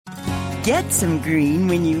Get some green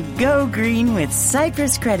when you go green with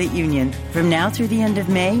Cypress Credit Union. From now through the end of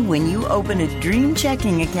May, when you open a Dream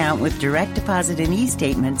checking account with direct deposit and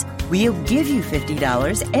e-statements, we'll give you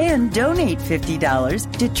 $50 and donate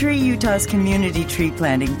 $50 to Tree Utah's community tree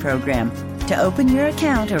planting program. To open your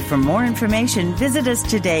account or for more information, visit us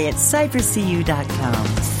today at cypresscu.com.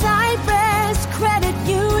 Cypress Credit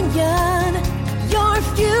Union. Your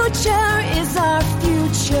future is our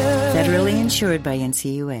future. Federally insured by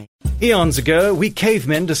NCUA. Eons ago, we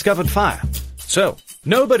cavemen discovered fire. So,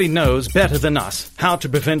 nobody knows better than us how to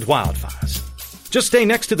prevent wildfires. Just stay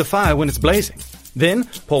next to the fire when it's blazing. Then,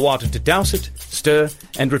 pour water to douse it, stir,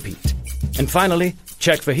 and repeat. And finally,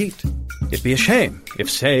 check for heat. It'd be a shame if,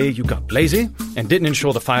 say, you got lazy and didn't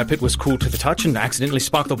ensure the fire pit was cool to the touch and accidentally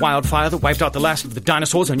sparked the wildfire that wiped out the last of the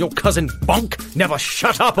dinosaurs and your cousin Bunk never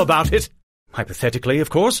shut up about it. Hypothetically, of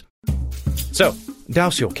course. So,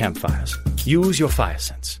 douse your campfires. Use your fire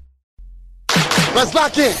sense. Let's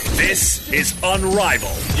lock in. This is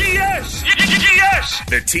Unrivaled. Yes! Yes!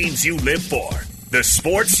 The teams you live for. The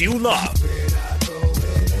sports you love.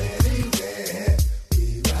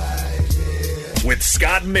 With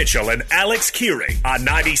Scott Mitchell and Alex Keary on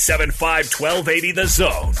 97.5 1280 The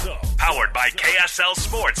Zone. Powered by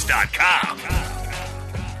KSLSports.com.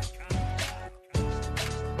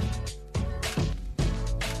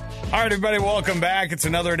 All right, everybody, welcome back. It's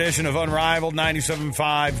another edition of Unrivaled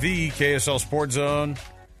 97.5, the KSL Sports Zone,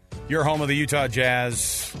 your home of the Utah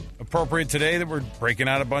Jazz. Appropriate today that we're breaking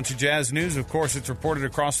out a bunch of Jazz news. Of course, it's reported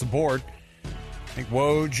across the board. I think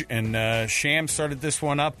Woj and Sham started this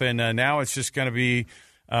one up, and now it's just going to be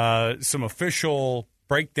some official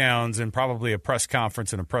breakdowns and probably a press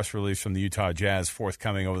conference and a press release from the Utah Jazz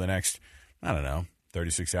forthcoming over the next,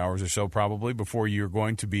 36 hours or so probably before you're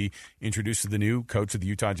going to be introduced to the new coach of the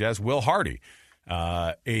Utah Jazz, Will Hardy,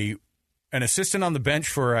 an assistant on the bench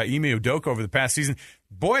for Ime Udoka over the past season.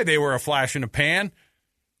 Boy, they were a flash in the pan.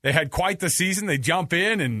 They had quite the season. They jump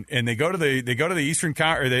in and they go to the Eastern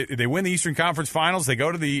or they win the Eastern Conference Finals. They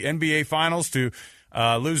go to the NBA Finals to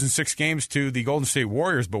lose in 6 games to the Golden State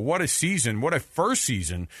Warriors. But what a season! What a first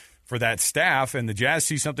season for that staff, and the Jazz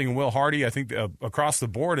see something in Will Hardy. I think across the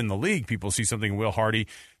board in the league, people see something in Will Hardy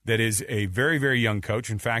that is a very, very young coach.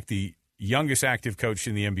 In fact, the youngest active coach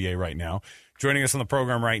in the NBA right now. Joining us on the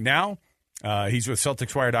program right now, he's with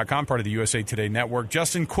CelticsWire.com, part of the USA Today Network.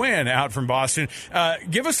 Justin Quinn out from Boston.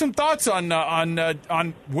 Give us some thoughts on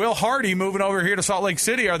Will Hardy moving over here to Salt Lake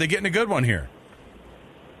City. Are they getting a good one here?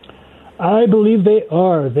 I believe they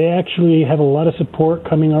are. They actually have a lot of support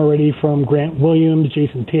coming already from Grant Williams,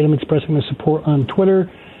 Jason Tatum expressing their support on Twitter.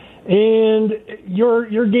 And your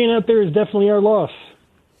gain out there is definitely our loss.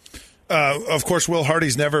 Of course, Will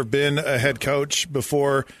Hardy's never been a head coach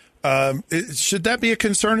before. Should that be a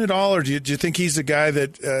concern at all, or do you think he's a guy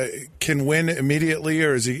that can win immediately,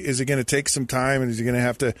 or is he going to take some time, and is he going to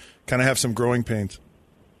have to kind of have some growing pains?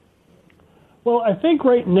 Well, I think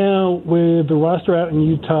right now with the roster out in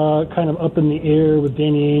Utah kind of up in the air with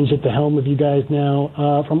Danny Ainge at the helm of you guys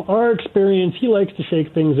now, from our experience, he likes to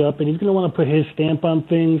shake things up, and he's going to want to put his stamp on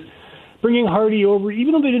things. Bringing Hardy over,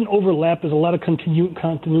 even though they didn't overlap, there's a lot of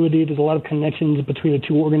continuity. There's a lot of connections between the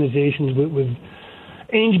two organizations with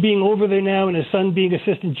Ainge being over there now and his son being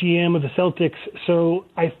assistant GM of the Celtics. So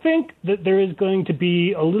I think that there is going to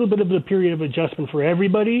be a little bit of a period of adjustment for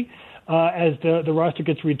everybody as the roster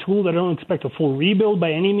gets retooled. I don't expect a full rebuild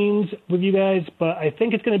by any means with you guys, but I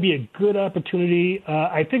think it's going to be a good opportunity.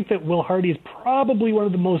 I think that Will Hardy is probably one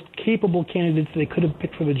of the most capable candidates they could have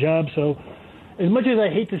picked for the job. So as much as I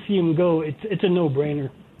hate to see him go, it's a no-brainer.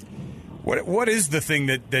 What is the thing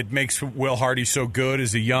that makes Will Hardy so good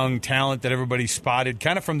as a young talent that everybody spotted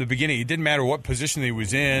kind of from the beginning? It didn't matter what position he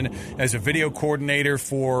was in, as a video coordinator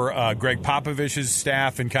for Greg Popovich's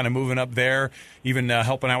staff and kind of moving up there, even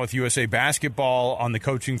helping out with USA Basketball on the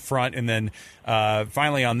coaching front, and then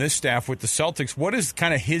finally on this staff with the Celtics. What is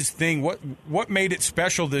kind of his thing? What made it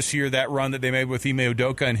special this year, that run that they made with Ime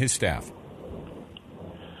Udoka and his staff?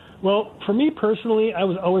 Well, for me personally, I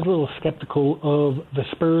was always a little skeptical of the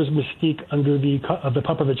Spurs mystique under the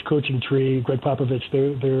Popovich coaching tree, Greg Popovich,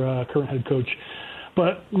 their current head coach.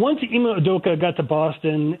 But once Ime Udoka got to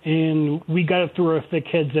Boston and we got it through our thick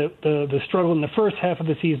heads that the struggle in the first half of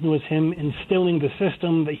the season was him instilling the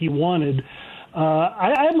system that he wanted,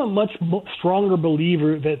 I am a much stronger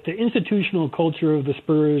believer that the institutional culture of the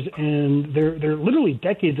Spurs and their literally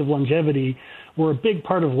decades of longevity were a big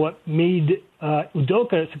part of what made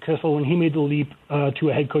Udoka successful when he made the leap to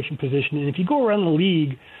a head coaching position. And if you go around the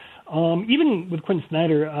league, even with Quinn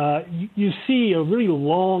Snyder, you see a really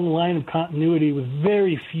long line of continuity with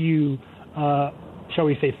very few, shall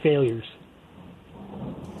we say, failures.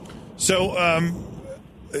 So,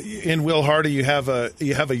 in Will Hardy, you have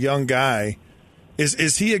a young guy.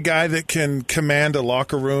 Is he a guy that can command a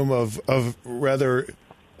locker room of rather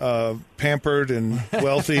pampered and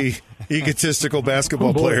wealthy, egotistical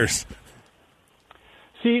basketball players?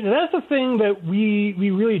 See, that's the thing that we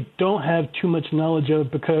really don't have too much knowledge of,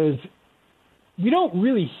 because we don't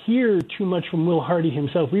really hear too much from Will Hardy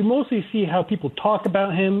himself. We mostly see how people talk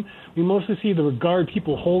about him. We mostly see the regard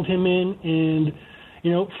people hold him in. And,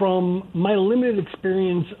 you know, from my limited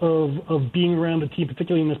experience of being around the team,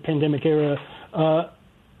 particularly in this pandemic era,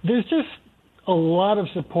 there's just a lot of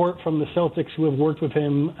support from the Celtics who have worked with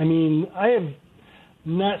him. I mean, I have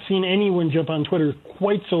not seen anyone jump on Twitter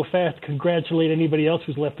quite so fast to congratulate anybody else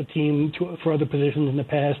who's left the team for other positions in the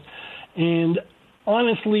past. And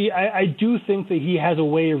honestly, I do think that he has a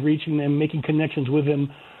way of reaching them, making connections with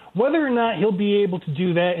them. Whether or not he'll be able to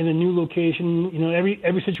do that in a new location, you know,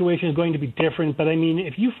 every situation is going to be different. But I mean,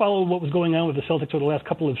 if you follow what was going on with the Celtics over the last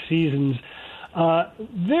couple of seasons, I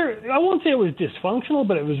won't say it was dysfunctional,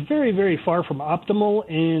 but it was very, very far from optimal.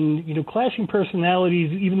 And, you know, clashing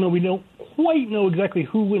personalities, even though we don't quite know exactly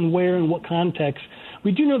who and where and what context,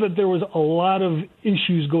 we do know that there was a lot of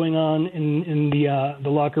issues going on in the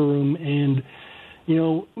locker room. And, you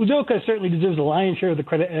know, Udoka certainly deserves the lion's share of the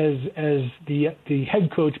credit as the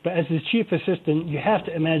head coach, but as his chief assistant, you have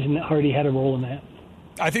to imagine that Hardy had a role in that.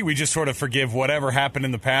 I think we just sort of forgive whatever happened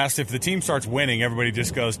in the past. If the team starts winning, everybody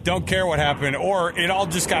just goes, don't care what happened, or it all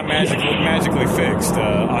just got magically fixed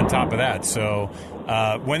on top of that. So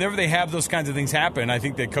whenever they have those kinds of things happen, I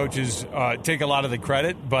think that coaches take a lot of the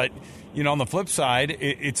credit. But, you know, on the flip side,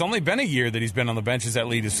 it's only been a year that he's been on the bench as that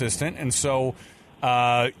lead assistant. And so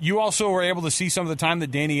you also were able to see some of the time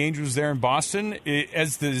that Danny Ainge was there in Boston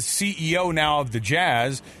as the CEO now of the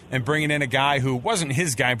Jazz, and bringing in a guy who wasn't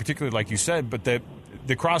his guy, particularly like you said, but the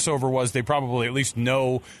crossover was they probably at least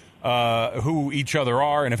know who each other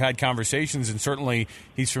are and have had conversations, and certainly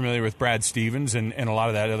he's familiar with Brad Stevens and a lot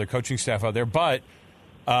of that other coaching staff out there. But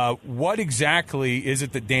what exactly is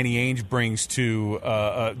it that Danny Ainge brings to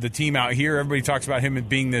the team out here? Everybody talks about him as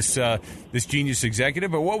being this genius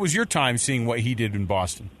executive, but what was your time seeing what he did in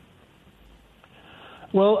Boston?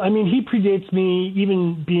 Well, I mean, he predates me,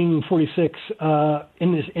 even being 46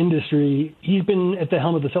 in this industry. He's been at the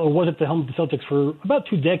helm of was at the helm of the Celtics for about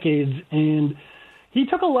 2 decades, and he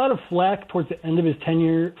took a lot of flack towards the end of his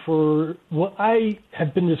tenure for what I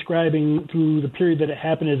have been describing through the period that it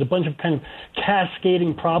happened as a bunch of kind of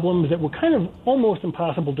cascading problems that were kind of almost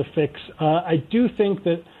impossible to fix. I do think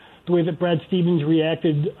that the way that Brad Stevens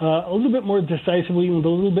reacted a little bit more decisively and with a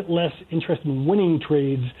little bit less interest in winning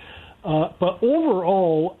trades. But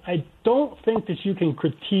overall, I don't think that you can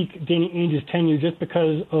critique Danny Ainge's tenure just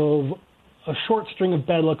because of a short string of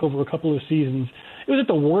bad luck over a couple of seasons. It was at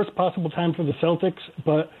the worst possible time for the Celtics,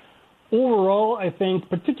 but overall, I think,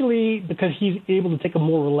 particularly because he's able to take a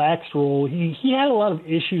more relaxed role, he had a lot of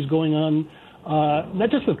issues going on, not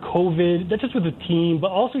just with COVID, not just with the team, but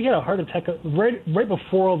also he had a heart attack right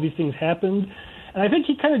before all these things happened. And I think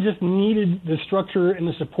he kind of just needed the structure and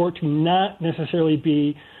the support to not necessarily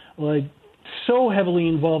be like so heavily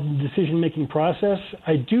involved in the decision-making process.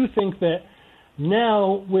 I do think that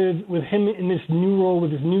now with him in this new role,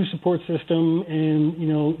 with his new support system, and you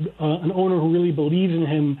know an owner who really believes in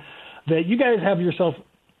him, that you guys have yourself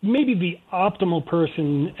maybe the optimal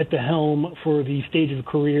person at the helm for the stage of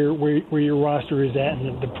career where your roster is at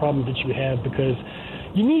and the problems that you have, because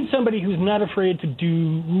you need somebody who's not afraid to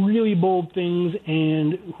do really bold things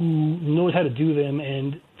and who knows how to do them.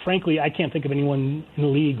 And frankly, I can't think of anyone in the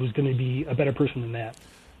league who's going to be a better person than that.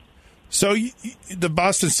 So the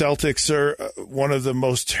Boston Celtics are one of the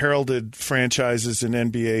most heralded franchises in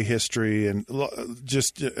NBA history, and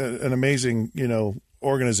just an amazing, you know,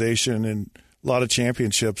 organization and a lot of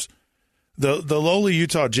championships. The lowly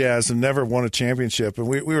Utah Jazz have never won a championship, and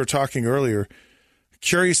we were talking earlier,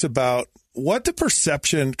 curious about what the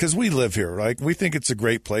perception, because we live here, like we think it's a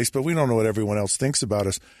great place, but we don't know what everyone else thinks about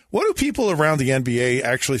us. What do people around the NBA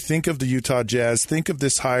actually think of the Utah Jazz, think of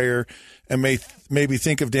this hire, and maybe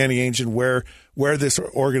think of Danny Ainge and where this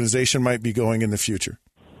organization might be going in the future?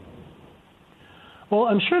 Well,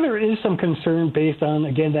 I'm sure there is some concern based on,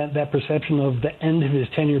 again, that perception of the end of his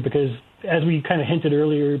tenure, because as we kind of hinted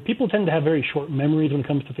earlier, people tend to have very short memories when it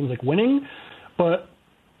comes to things like winning. But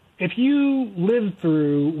if you live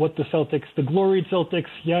through what the Celtics, the gloried Celtics,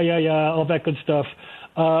 all that good stuff,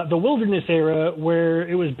 the wilderness era where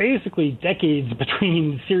it was basically decades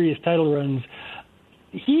between serious title runs,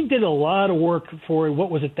 he did a lot of work for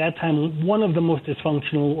what was at that time one of the most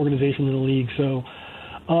dysfunctional organizations in the league. So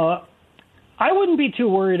I wouldn't be too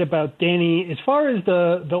worried about Danny. As far as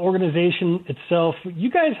the organization itself,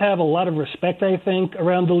 you guys have a lot of respect, I think,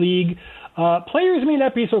 around the league. Players may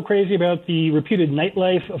not be so crazy about the reputed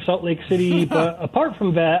nightlife of Salt Lake City, but apart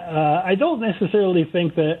from that, I don't necessarily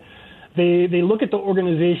think that they look at the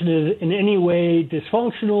organization as in any way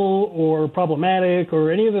dysfunctional or problematic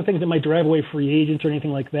or any of the things that might drive away free agents or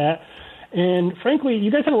anything like that. And frankly, you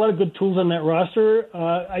guys have a lot of good tools on that roster.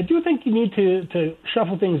 I do think you need to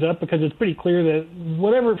shuffle things up because it's pretty clear that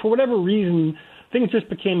for whatever reason, things just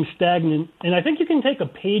became stagnant. And I think you can take a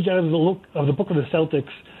page out of the book of the Celtics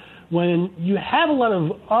when you have a lot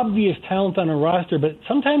of obvious talent on a roster, but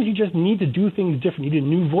sometimes you just need to do things different. You need a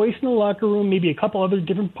new voice in the locker room, maybe a couple other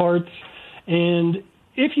different parts. And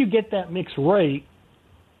if you get that mix right,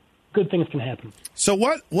 good things can happen. So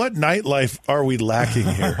what nightlife are we lacking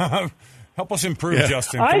here? Help us improve,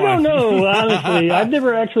 Justin. I don't know, honestly. I've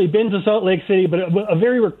never actually been to Salt Lake City, but a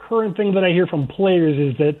very recurrent thing that I hear from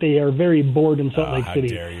players is that they are very bored in Salt Lake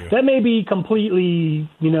City. How dare you. That may be completely,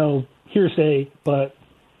 hearsay, but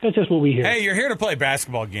that's just what we hear. Hey, you're here to play a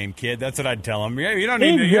basketball game, kid. That's what I'd tell them. You don't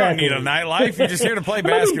need a nightlife. You're just here to play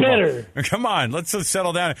basketball. Come on, let's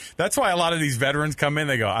settle down. That's why a lot of these veterans come in.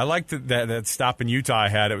 They go, I like that stop in Utah I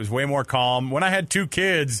had. It was way more calm. When I had 2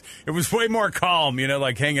 kids, it was way more calm,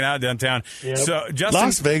 like hanging out downtown. Yep. So Justin,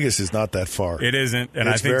 Las Vegas is not that far. It isn't, and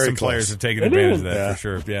it's I think some close. players have taken advantage of that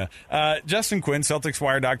for sure. Yeah. Justin Quinn,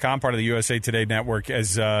 CelticsWire.com, part of the USA Today network.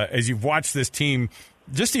 As you've watched this team,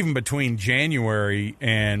 just even between January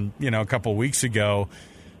and a couple of weeks ago,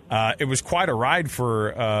 it was quite a ride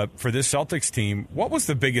for this Celtics team. What was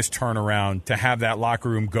the biggest turnaround to have that locker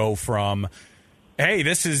room go from, hey,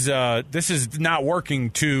 this is not working,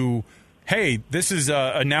 to, hey, this is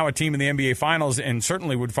now a team in the NBA Finals and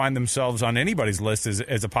certainly would find themselves on anybody's list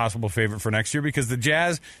as a possible favorite for next year, because the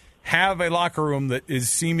Jazz have a locker room that is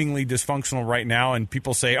seemingly dysfunctional right now, and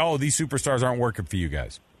people say, oh, these superstars aren't working for you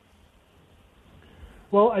guys.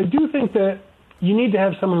 Well, I do think that you need to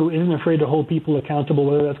have someone who isn't afraid to hold people accountable,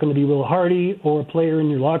 whether that's going to be Will Hardy or a player in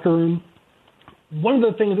your locker room. One of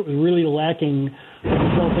the things that was really lacking with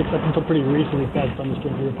the Celtics up until pretty recently, bad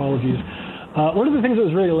thunderstorm here, apologies. One of the things that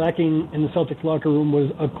was really lacking in the Celtics locker room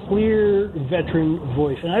was a clear veteran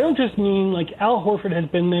voice. And I don't just mean, like, Al Horford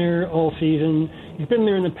has been there all season. He's been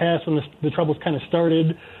there in the past when the troubles kind of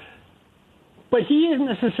started. But he isn't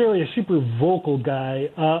necessarily a super vocal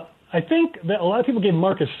guy. I think that a lot of people gave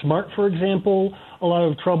Marcus Smart, for example, a lot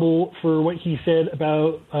of trouble for what he said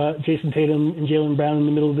about Jason Tatum and Jaylen Brown in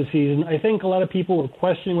the middle of the season. I think a lot of people were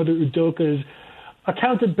questioning whether Udoka's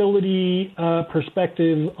accountability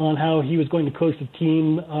perspective on how he was going to coach the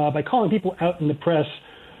team by calling people out in the press.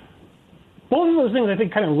 Both of those things, I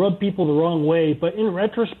think, kind of rub people the wrong way. But in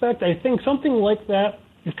retrospect, I think something like that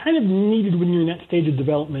is kind of needed when you're in that stage of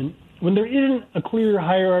development. When there isn't a clear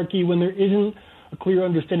hierarchy, when there isn't a clear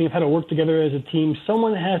understanding of how to work together as a team,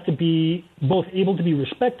 someone has to be both able to be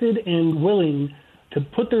respected and willing to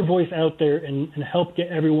put their voice out there and help get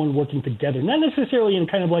everyone working together. Not necessarily in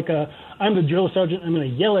kind of like I'm the drill sergeant, I'm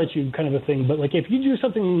going to yell at you kind of a thing, but like if you do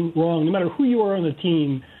something wrong, no matter who you are on the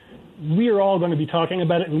team, we are all going to be talking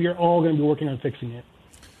about it and we are all going to be working on fixing it.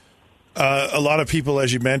 A lot of people,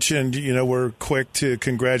 as you mentioned, were quick to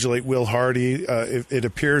congratulate Will Hardy. It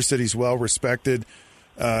appears that he's well respected.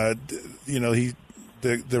 The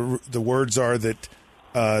words are that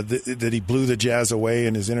he blew the Jazz away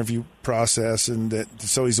in his interview process, and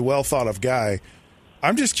so he's a well thought of guy.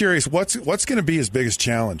 I'm just curious, what's going to be his biggest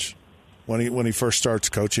challenge when he first starts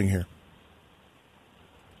coaching here?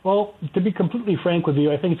 Well, to be completely frank with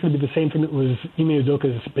you, I think it's going to be the same thing that was Ime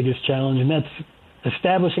Udoka's biggest challenge, and that's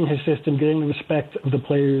establishing his system, getting the respect of the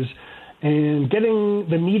players, and getting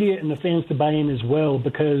the media and the fans to buy in as well,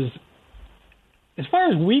 because as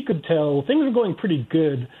far as we could tell, things were going pretty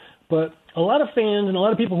good, but a lot of fans and a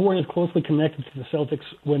lot of people who weren't as closely connected to the Celtics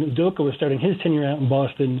when Udoka was starting his tenure out in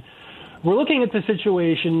Boston were looking at the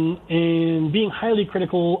situation and being highly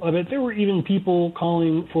critical of it. There were even people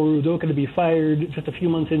calling for Udoka to be fired just a few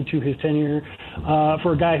months into his tenure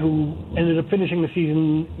for a guy who ended up finishing the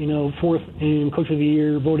season, fourth in Coach of the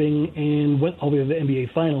Year voting and went all the way to the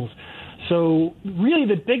NBA Finals. So really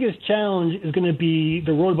the biggest challenge is going to be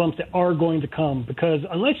the road bumps that are going to come, because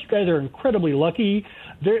unless you guys are incredibly lucky,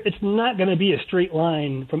 it's not going to be a straight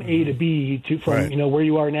line from A to B from right. Where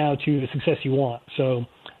you are now to the success you want. So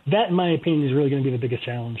that, in my opinion, is really going to be the biggest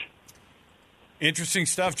challenge. Interesting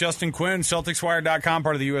stuff. Justin Quinn, CelticsWire.com,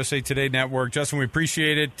 part of the USA Today network. Justin, we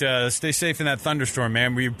appreciate it. Stay safe in that thunderstorm,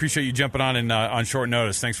 man. We appreciate you jumping on on short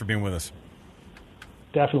notice. Thanks for being with us.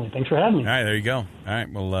 Definitely. Thanks for having me. All right, there you go. All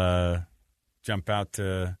right, we'll jump out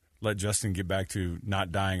to let Justin get back to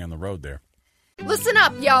not dying on the road there. Listen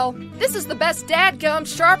up, y'all. This is the best dadgum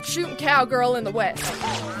sharp-shooting cowgirl in the West.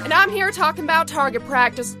 And I'm here talking about target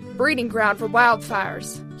practice, breeding ground for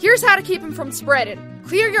wildfires. Here's how to keep them from spreading.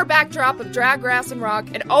 Clear your backdrop of dry grass and rock,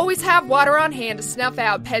 and always have water on hand to snuff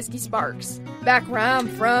out pesky sparks. Back where I'm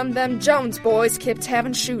from, them Jones boys kept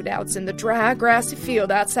having shootouts in the dry, grassy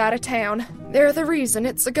field outside of town. They're the reason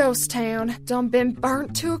it's a ghost town. Done been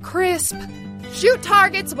burnt to a crisp. Shoot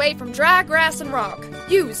targets away from dry grass and rock.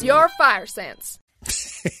 Use your fire sense.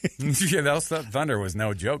 Yeah, that thunder was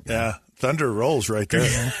no joke. Yeah, thunder rolls right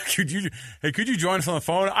there. Could you join us on the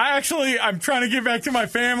phone? I'm trying to get back to my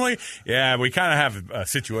family. Yeah, we kind of have a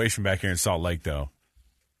situation back here in Salt Lake, though.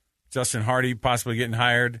 Justin Hardy possibly getting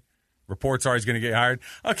hired. Reports are he's going to get hired.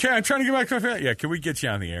 Okay, I'm trying to get back to my family. Yeah, can we get you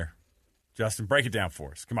on the air? Justin, break it down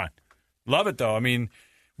for us. Come on. Love it, though. I mean,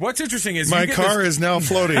 what's interesting is my car is now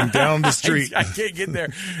floating down the street. I can't get there.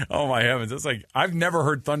 Oh, my heavens. It's like I've never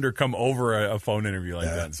heard thunder come over a phone interview like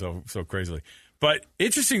that so crazily. But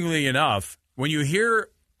interestingly enough, when you hear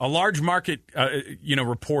a large market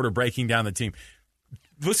reporter breaking down the team,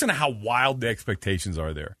 listen to how wild the expectations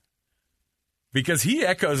are there. Because he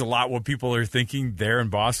echoes a lot what people are thinking there in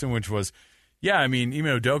Boston, which was, yeah, I mean,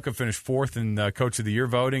 Ime Udoka finished fourth in Coach of the Year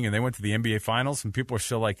voting, and they went to the NBA Finals, and people are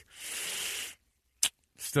still like,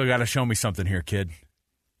 still got to show me something here, kid.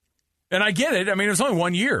 And I get it. I mean, it was only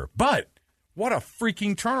 1 year, but what a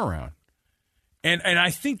freaking turnaround. And I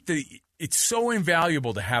think that it's so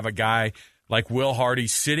invaluable to have a guy like Will Hardy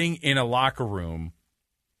sitting in a locker room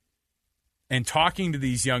and talking to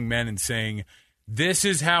these young men and saying, this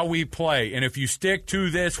is how we play, and if you stick to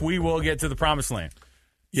this, we will get to the promised land.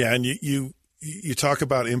 Yeah, and you talk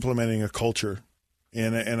about implementing a culture,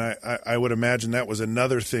 and I would imagine that was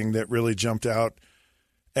another thing that really jumped out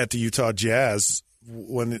at the Utah Jazz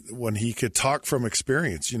when he could talk from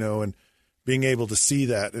experience, and being able to see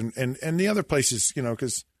that, and the other places,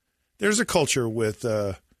 because there's a culture with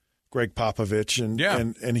Greg Popovich,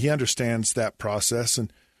 and he understands that process,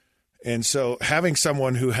 and so having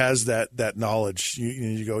someone who has that knowledge,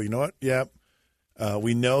 you go, you know what? Yeah,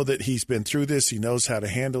 we know that he's been through this. He knows how to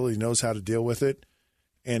handle it. He knows how to deal with it,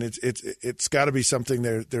 and it's got to be something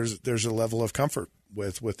there's a level of comfort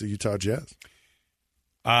with the Utah Jazz.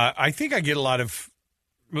 I think I get a lot of.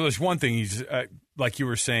 Well, there's one thing he's like you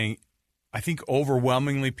were saying. I think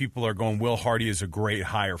overwhelmingly people are going, Will Hardy is a great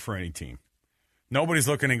hire for any team. Nobody's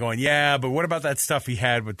looking and going, yeah, but what about that stuff he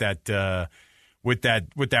had with that? With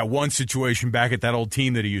that one situation back at that old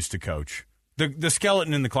team that he used to coach, the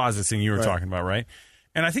skeleton in the closet thing you were talking about, right?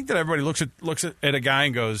 And I think that everybody looks at a guy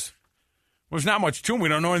and goes, well, there's not much to him. We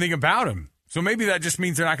don't know anything about him. So maybe that just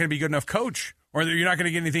means they're not going to be good enough coach, or that you're not going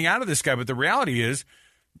to get anything out of this guy. But the reality is,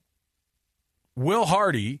 Will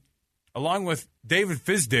Hardy, along with David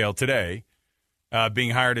Fizdale today, being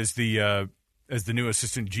hired as the new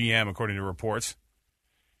assistant GM, according to reports,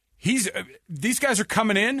 these guys are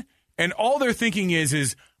coming in. And all they're thinking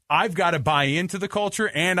is I've got to buy into the culture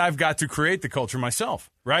and I've got to create the culture myself,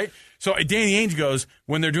 right? So Danny Ainge goes,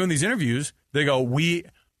 when they're doing these interviews, they go, we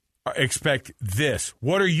expect this.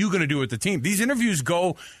 What are you going to do with the team? These interviews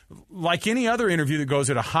go like any other interview that goes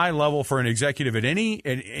at a high level for an executive in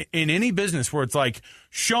any business where it's like,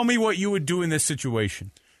 show me what you would do in this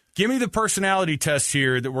situation. Give me the personality test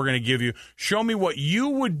here that we're going to give you. Show me what you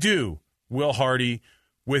would do, Will Hardy,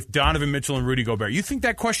 with Donovan Mitchell and Rudy Gobert. You think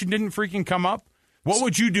that question didn't freaking come up? What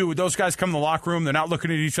would you do with those guys come in the locker room? They're not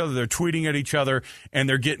looking at each other. They're tweeting at each other, and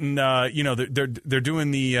they're getting, they're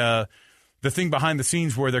doing the thing behind the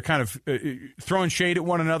scenes where they're kind of throwing shade at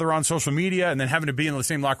one another on social media and then having to be in the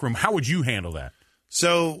same locker room. How would you handle that?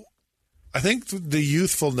 So I think the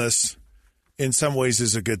youthfulness in some ways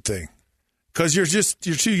is a good thing because you're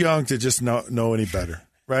too young to just know any better,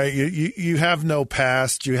 right? You have no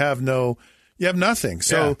past. You have nothing.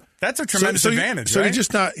 So that's a tremendous advantage. So right?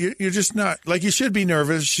 you're just not like, you should be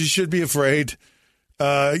nervous. You should be afraid.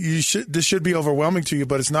 This should be overwhelming to you,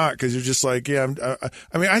 but it's not, because you're just like,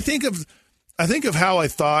 I think of how I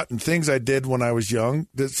thought and things I did when I was young.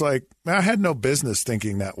 It's like, I had no business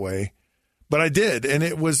thinking that way, but I did, and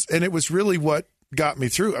it was really what got me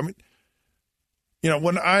through. I mean,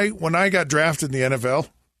 when I got drafted in the NFL.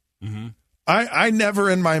 Mm-hmm. I never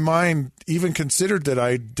in my mind even considered that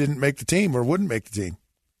I didn't make the team or wouldn't make the team.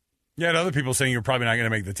 Yeah, and other people saying you're probably not going to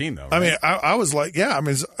make the team, though. Right? I mean, I was like,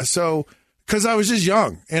 so because I was just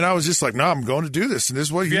young, and I was just like, no, I'm going to do this, and this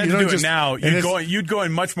is what you had to do it now. You'd go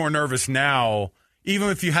in much more nervous now, even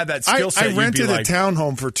if you had that skill set. I rented a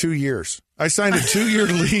townhome for 2 years. I signed a 2-year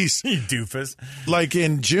lease. You doofus. Like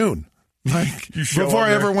in June. Like You show before up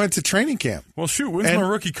I ever there. went to training camp. Well, shoot, when's And- my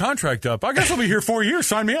rookie contract up? I guess I'll be here 4 years.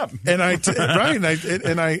 Sign me up. And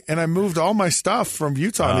I moved all my stuff from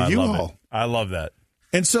Utah to U-Haul. I love that.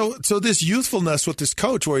 And so this youthfulness with this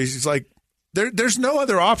coach, where he's like, there's no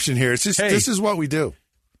other option here. It's just this is what we do.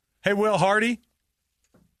 Hey, Will Hardy,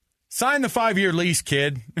 sign the 5-year lease,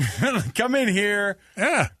 kid. Come in here,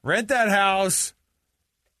 rent that house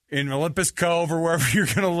in Olympus Cove or wherever you're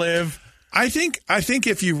going to live. I think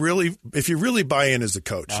if you really buy in as a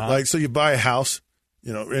coach, like so you buy a house,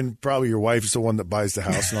 and probably your wife is the one that buys the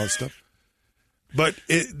house and all that stuff. But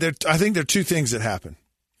I think there are two things that happen.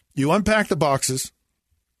 You unpack the boxes,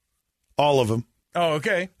 all of them. Oh,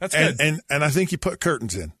 okay, that's good. And I think you put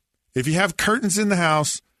curtains in. If you have curtains in the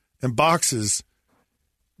house and boxes,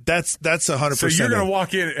 that's 100%. So you're going to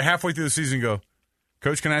walk in halfway through the season and go,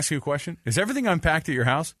 Coach, can I ask you a question? Is everything unpacked at your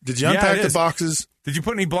house? Did you unpack the boxes? Did you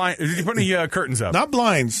put any curtains up? Not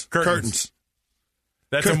blinds, curtains.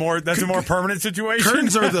 That's a more permanent situation.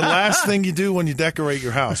 Curtains are the last thing you do when you decorate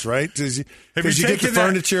your house, right? Because you get the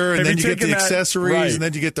furniture, and then you get the accessories, and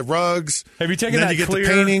then you get the rugs. Have you taken and then that you get clear, the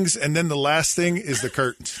paintings, and then the last thing is the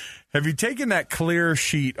curtains. Have you taken that clear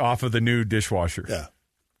sheet off of the new dishwasher? Yeah.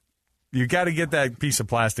 You got to get that piece of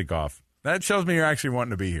plastic off. That shows me you're actually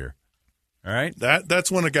wanting to be here. All right?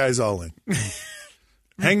 That's when a guy's all in.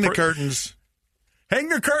 Hang the curtains. Hang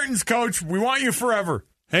the curtains, Coach. We want you forever.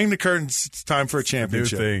 Hang the curtains. It's time for a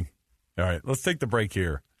championship. New thing. All right, let's take the break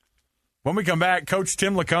here. When we come back, Coach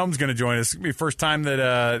Tim Lacombe's going to join us. It's going to be the first time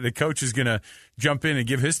that the coach is going to jump in and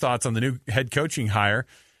give his thoughts on the new head coaching hire.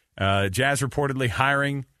 Jazz reportedly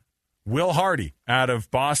hiring Will Hardy out of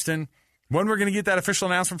Boston. When we're going to get that official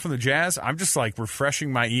announcement from the Jazz, I'm just like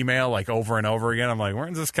refreshing my email like over and over again. I'm like,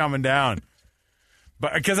 when's this coming down?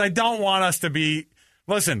 But because I don't want us to be.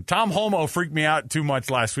 Listen, Tom Holmoe freaked me out too much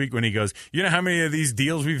last week when he goes, you know how many of these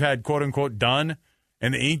deals we've had, quote unquote, done,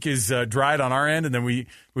 and the ink is dried on our end, and then we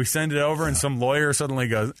send it over, and some lawyer suddenly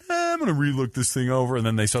goes, I'm going to relook this thing over, and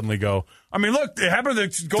then they suddenly go, I mean, look, it happened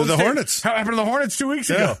to the Hornets. Happened to the Hornets 2 weeks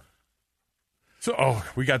ago. So,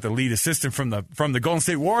 we got the lead assistant from the Golden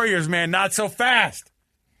State Warriors, man, not so fast.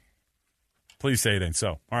 Please say it ain't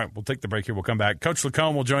so. All right, we'll take the break here. We'll come back. Coach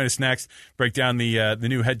Lacombe will join us next, break down the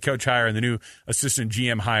new head coach hire and the new assistant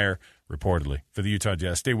GM hire, reportedly, for the Utah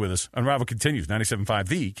Jazz. Stay with us. Unravel continues. 97.5,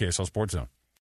 the KSL Sports Zone.